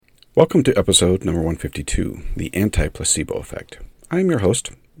Welcome to episode number 152, The Anti-Placebo Effect. I'm your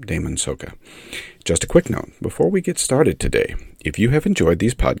host, Damon Soka. Just a quick note, before we get started today, if you have enjoyed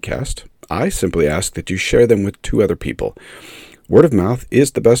these podcasts, I simply ask that you share them with 2 other people. Word of mouth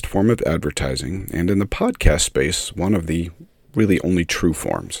is the best form of advertising, and in the podcast space, one of the really only true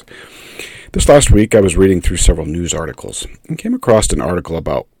forms. This last week, I was reading through several news articles and came across an article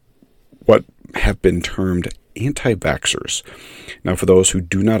about what have been termed anti-vaxxers. Now, for those who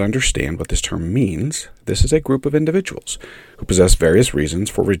do not understand what this term means, this is a group of individuals who possess various reasons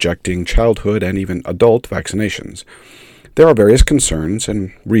for rejecting childhood and even adult vaccinations. There are various concerns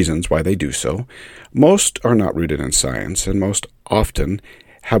and reasons why they do so. Most are not rooted in science, and most often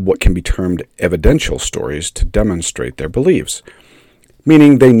have what can be termed evidential stories to demonstrate their beliefs,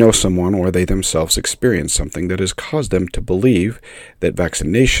 meaning they know someone or they themselves experience something that has caused them to believe that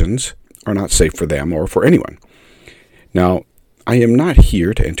vaccinations are not safe for them or for anyone. Now, I am not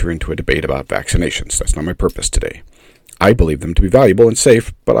here to enter into a debate about vaccinations. That's not my purpose today. I believe them to be valuable and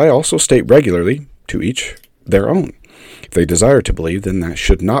safe, but I also state regularly, to each their own. If they desire to believe, then that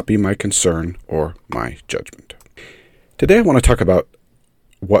should not be my concern or my judgment. Today I want to talk about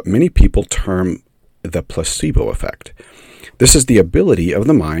what many people term the placebo effect. This is the ability of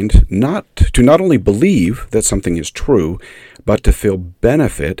the mind not only believe that something is true, but to feel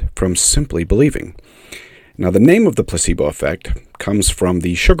benefit from simply believing. Now, the name of the placebo effect comes from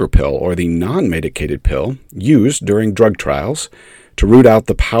the sugar pill or the non-medicated pill used during drug trials to root out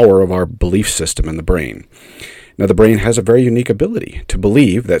the power of our belief system in the brain. Now, the brain has a very unique ability to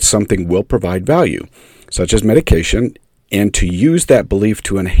believe that something will provide value, such as medication, and to use that belief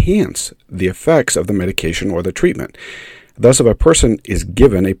to enhance the effects of the medication or the treatment. Thus, if a person is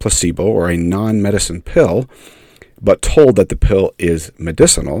given a placebo or a non-medicine pill, but told that the pill is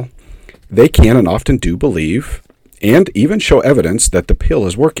medicinal, they can and often do believe and even show evidence that the pill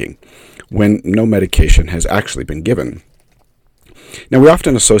is working when no medication has actually been given. Now, we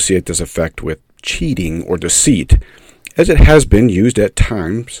often associate this effect with cheating or deceit, as it has been used at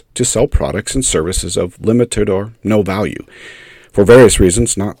times to sell products and services of limited or no value. For various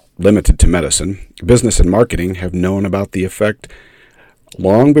reasons, not limited to medicine, business and marketing have known about the effect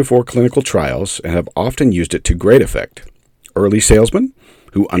long before clinical trials and have often used it to great effect. Early salesmen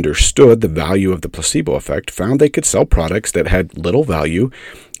who understood the value of the placebo effect found they could sell products that had little value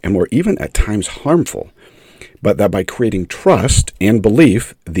and were even at times harmful, but that by creating trust and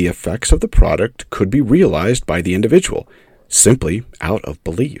belief, the effects of the product could be realized by the individual, simply out of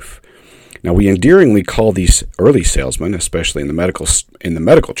belief. Now, we endearingly call these early salesmen, especially in the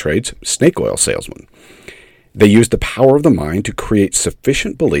medical trades, snake oil salesmen. They used the power of the mind to create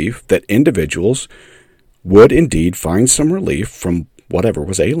sufficient belief that individuals would indeed find some relief from whatever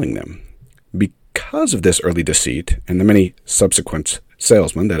was ailing them. Because of this early deceit and the many subsequent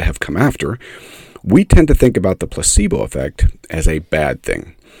salesmen that have come after, we tend to think about the placebo effect as a bad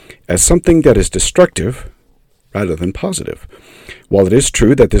thing, as something that is destructive rather than positive. While it is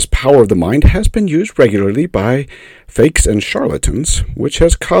true that this power of the mind has been used regularly by fakes and charlatans, which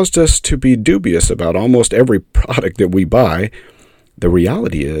has caused us to be dubious about almost every product that we buy, the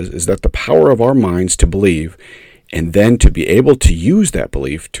reality is that the power of our minds to believe and then to be able to use that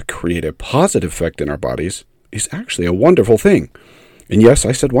belief to create a positive effect in our bodies is actually a wonderful thing. And yes,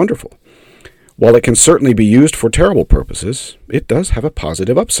 I said wonderful. While it can certainly be used for terrible purposes, it does have a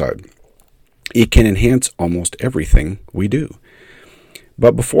positive upside. It can enhance almost everything we do.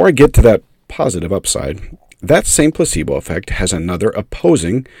 But before I get to that positive upside, that same placebo effect has another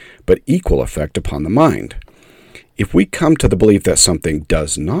opposing but equal effect upon the mind. If we come to the belief that something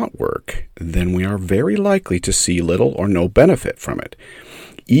does not work, then we are very likely to see little or no benefit from it,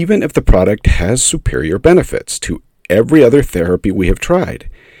 even if the product has superior benefits to every other therapy we have tried.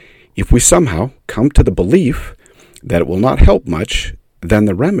 If we somehow come to the belief that it will not help much, then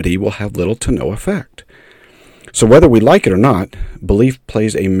the remedy will have little to no effect. So whether we like it or not, belief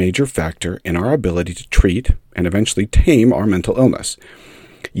plays a major factor in our ability to treat and eventually tame our mental illness.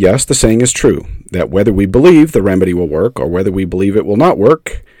 Yes, the saying is true, that whether we believe the remedy will work or whether we believe it will not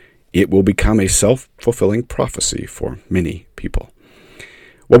work, it will become a self-fulfilling prophecy for many people.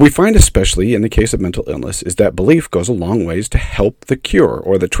 What we find, especially in the case of mental illness, is that belief goes a long ways to help the cure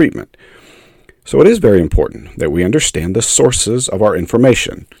or the treatment. So it is very important that we understand the sources of our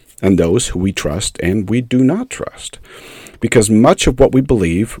information and those who we trust and we do not trust, because much of what we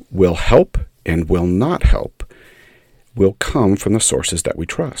believe will help and will not help will come from the sources that we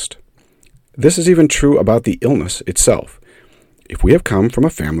trust. This is even true about the illness itself. If we have come from a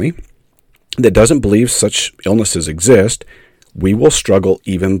family that doesn't believe such illnesses exist, we will struggle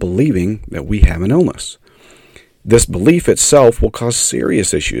even believing that we have an illness. This belief itself will cause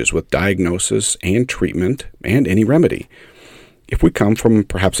serious issues with diagnosis and treatment and any remedy. If we come from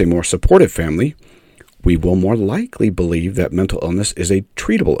perhaps a more supportive family, we will more likely believe that mental illness is a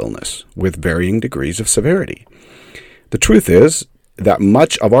treatable illness with varying degrees of severity. The truth is that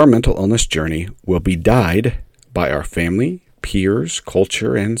much of our mental illness journey will be guided by our family, peers,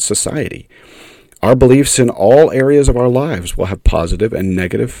 culture, and society. Our beliefs in all areas of our lives will have positive and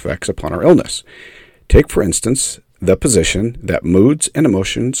negative effects upon our illness. Take, for instance, the position that moods and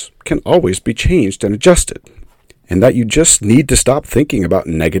emotions can always be changed and adjusted, and that you just need to stop thinking about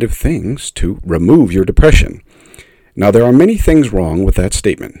negative things to remove your depression. Now, there are many things wrong with that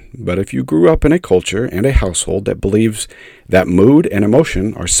statement, but if you grew up in a culture and a household that believes that mood and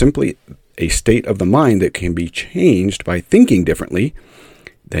emotion are simply a state of the mind that can be changed by thinking differently,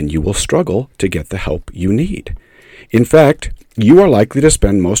 then you will struggle to get the help you need. In fact, you are likely to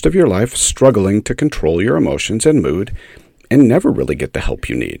spend most of your life struggling to control your emotions and mood and never really get the help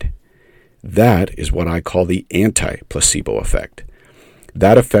you need. That is what I call the anti-placebo effect.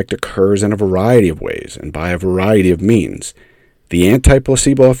 That effect occurs in a variety of ways and by a variety of means. The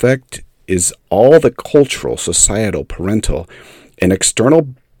anti-placebo effect is all the cultural, societal, parental, and external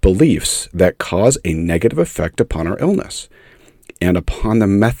beliefs that cause a negative effect upon our illness and upon the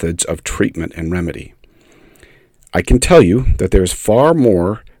methods of treatment and remedy. I can tell you that there is far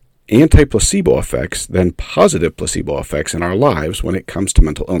more anti-placebo effects than positive placebo effects in our lives when it comes to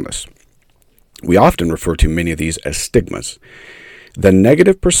mental illness. We often refer to many of these as stigmas. The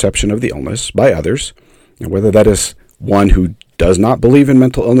negative perception of the illness by others, whether that is one who does not believe in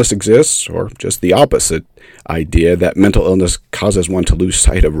mental illness exists, or just the opposite idea that mental illness causes one to lose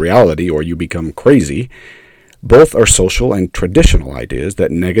sight of reality or you become crazy, both are social and traditional ideas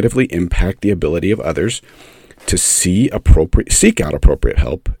that negatively impact the ability of others to seek out appropriate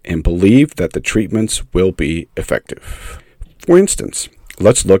help and believe that the treatments will be effective. For instance,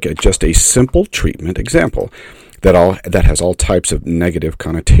 let's look at just a simple treatment example that has all types of negative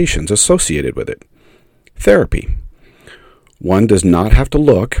connotations associated with it. Therapy. One does not have to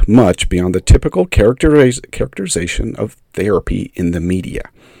look much beyond the typical characterization of therapy in the media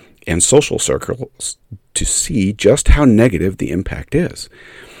and social circles to see just how negative the impact is.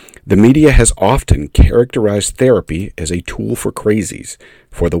 The media has often characterized therapy as a tool for crazies,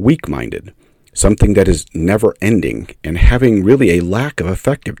 for the weak-minded, something that is never-ending and having really a lack of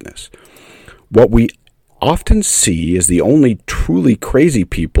effectiveness. What we often see is the only truly crazy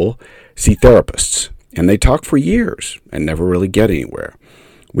people see therapists, and they talk for years and never really get anywhere.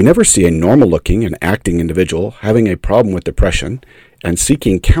 We never see a normal-looking and acting individual having a problem with depression and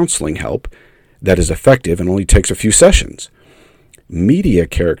seeking counseling help that is effective and only takes a few sessions. Media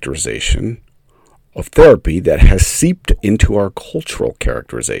characterization of therapy that has seeped into our cultural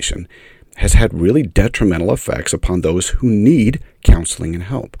characterization has had really detrimental effects upon those who need counseling and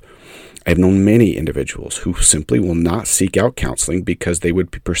help. I've known many individuals who simply will not seek out counseling because they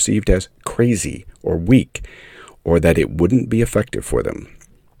would be perceived as crazy or weak, or that it wouldn't be effective for them.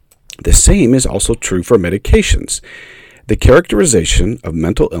 The same is also true for medications. The characterization of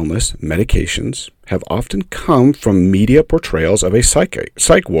mental illness medications have often come from media portrayals of a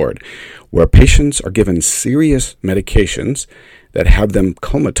psych ward, where patients are given serious medications that have them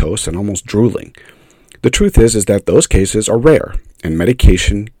comatose and almost drooling. The truth is that those cases are rare, and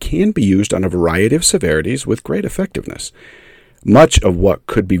medication can be used on a variety of severities with great effectiveness. Much of what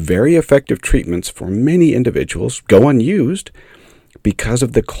could be very effective treatments for many individuals go unused because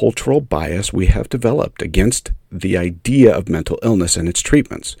of the cultural bias we have developed against the idea of mental illness and its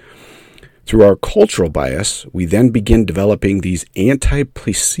treatments. Through our cultural bias, we then begin developing these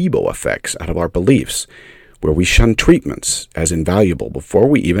anti-placebo effects out of our beliefs, where we shun treatments as invaluable before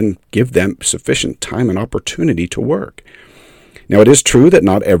we even give them sufficient time and opportunity to work. Now, it is true that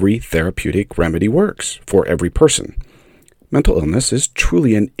not every therapeutic remedy works for every person. Mental illness is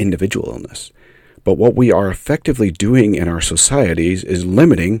truly an individual illness. But what we are effectively doing in our societies is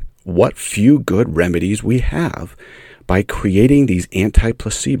limiting what few good remedies we have by creating these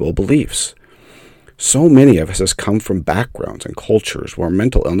anti-placebo beliefs. So many of us has come from backgrounds and cultures where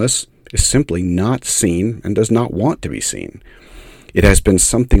mental illness is simply not seen and does not want to be seen. It has been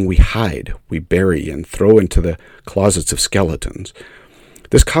something we hide, we bury, and throw into the closets of skeletons.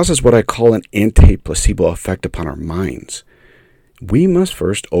 This causes what I call an anti-placebo effect upon our minds. We must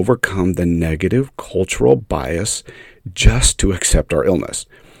first overcome the negative cultural bias just to accept our illness.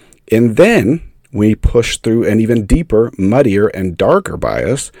 And then we push through an even deeper, muddier, and darker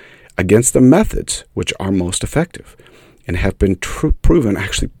bias against the methods which are most effective and have been proven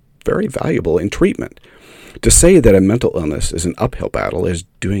actually very valuable in treatment. To say that a mental illness is an uphill battle is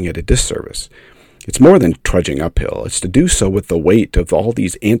doing it a disservice. It's more than trudging uphill. It's to do so with the weight of all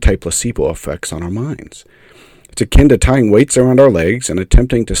these anti-placebo effects on our minds. It's akin to tying weights around our legs and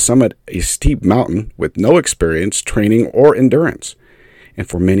attempting to summit a steep mountain with no experience, training, or endurance. And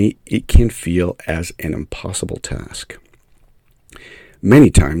for many, it can feel as an impossible task. Many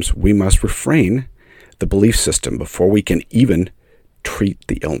times, we must refrain the belief system before we can even treat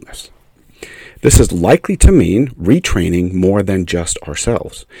the illness. This is likely to mean retraining more than just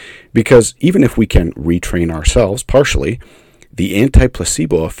ourselves, because even if we can retrain ourselves partially, the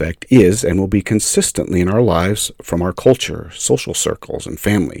anti-placebo effect is and will be consistently in our lives from our culture, social circles, and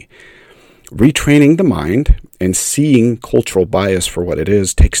family. Retraining the mind and seeing cultural bias for what it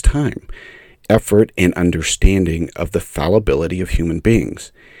is takes time, effort, and understanding of the fallibility of human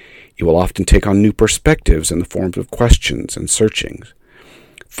beings. It will often take on new perspectives in the forms of questions and searchings.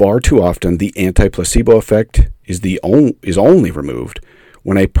 Far too often, the anti-placebo effect is only removed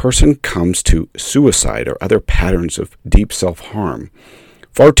when a person comes to suicide or other patterns of deep self-harm.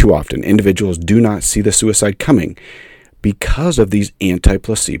 Far too often, individuals do not see the suicide coming because of these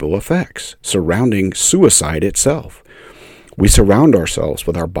anti-placebo effects surrounding suicide itself. We surround ourselves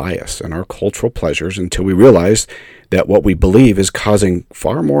with our bias and our cultural pleasures until we realize that what we believe is causing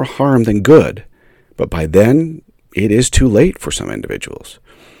far more harm than good, but by then, it is too late for some individuals.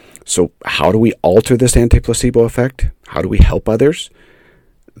 So how do we alter this anti-placebo effect? How do we help others?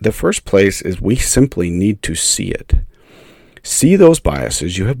 The first place is we simply need to see it. See those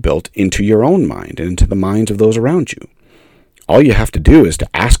biases you have built into your own mind and into the minds of those around you. All you have to do is to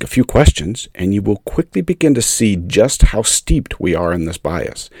ask a few questions, and you will quickly begin to see just how steeped we are in this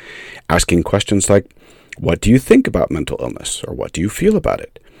bias. Asking questions like, what do you think about mental illness? Or what do you feel about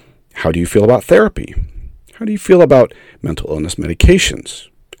it? How do you feel about therapy? How do you feel about mental illness medications?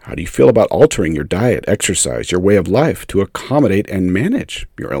 How do you feel about altering your diet, exercise, your way of life to accommodate and manage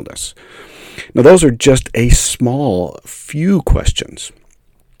your illness? Now, those are just a small few questions,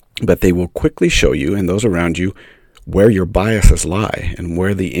 but they will quickly show you and those around you where your biases lie and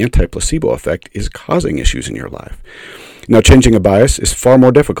where the anti-placebo effect is causing issues in your life. Now, changing a bias is far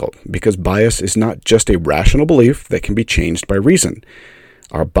more difficult because bias is not just a rational belief that can be changed by reason.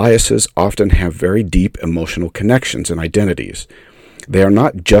 Our biases often have very deep emotional connections and identities. They are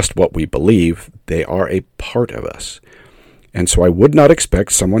not just what we believe, they are a part of us. And so I would not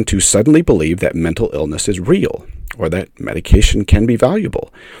expect someone to suddenly believe that mental illness is real, or that medication can be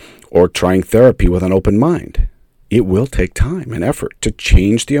valuable, or trying therapy with an open mind. It will take time and effort to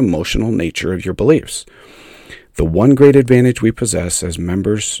change the emotional nature of your beliefs. The one great advantage we possess as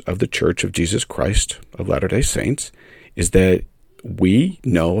members of the Church of Jesus Christ of Latter-day Saints is that we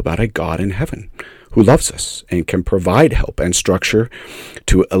know about a God in heaven who loves us and can provide help and structure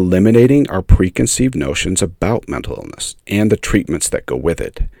to eliminating our preconceived notions about mental illness and the treatments that go with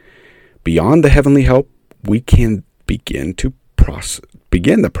it. Beyond the heavenly help, we can begin the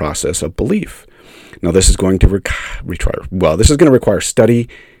process of belief. Now, this is going to require study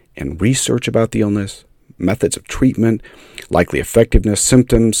and research about the illness, methods of treatment, likely effectiveness,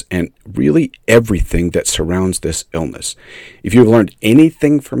 symptoms, and really everything that surrounds this illness. If you've learned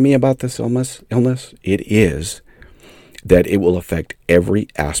anything from me about this illness, it is that it will affect every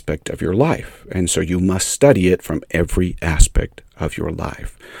aspect of your life. And so you must study it from every aspect of your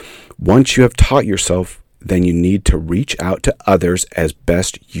life. Once you have taught yourself, then you need to reach out to others as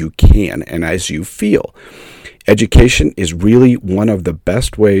best you can and as you feel. Education is really one of the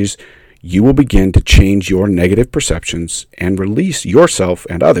best ways you will begin to change your negative perceptions and release yourself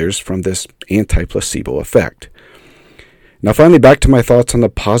and others from this anti-placebo effect. Now, finally, back to my thoughts on the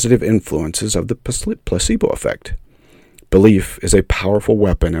positive influences of the placebo effect. Belief is a powerful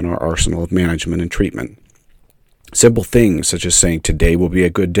weapon in our arsenal of management and treatment. Simple things such as saying today will be a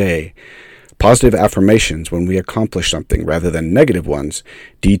good day, positive affirmations when we accomplish something rather than negative ones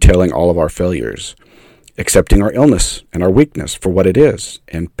detailing all of our failures, accepting our illness and our weakness for what it is,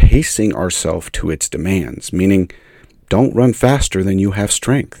 and pacing ourselves to its demands, meaning don't run faster than you have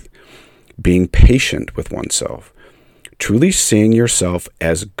strength, being patient with oneself, truly seeing yourself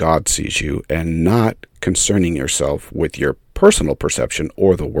as God sees you and not concerning yourself with your personal perception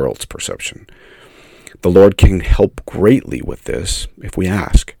or the world's perception. The Lord can help greatly with this if we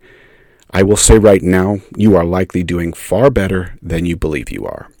ask. I will say right now, you are likely doing far better than you believe you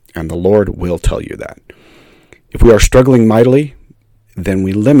are, and the Lord will tell you that. If we are struggling mightily, then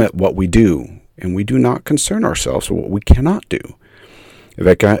we limit what we do, and we do not concern ourselves with what we cannot do.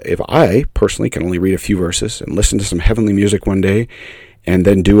 If I personally can only read a few verses and listen to some heavenly music one day, and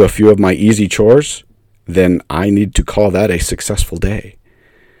then do a few of my easy chores, then I need to call that a successful day.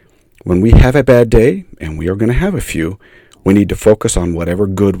 When we have a bad day, and we are going to have a few, We need to focus on whatever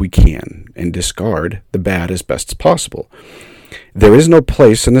good we can and discard the bad as best as possible. There is no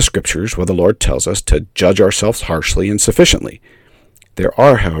place in the Scriptures where the Lord tells us to judge ourselves harshly and sufficiently. There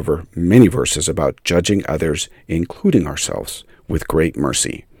are, however, many verses about judging others, including ourselves, with great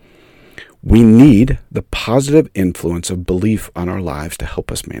mercy. We need the positive influence of belief on our lives to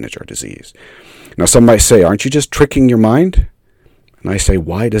help us manage our disease. Now, some might say, aren't you just tricking your mind? And I say,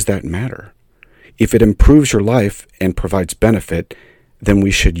 why does that matter? If it improves your life and provides benefit, then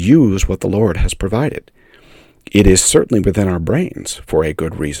we should use what the Lord has provided. It is certainly within our brains for a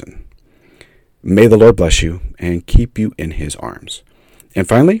good reason. May the Lord bless you and keep you in His arms. And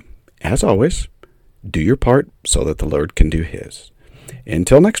finally, as always, do your part so that the Lord can do His.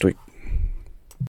 Until next week.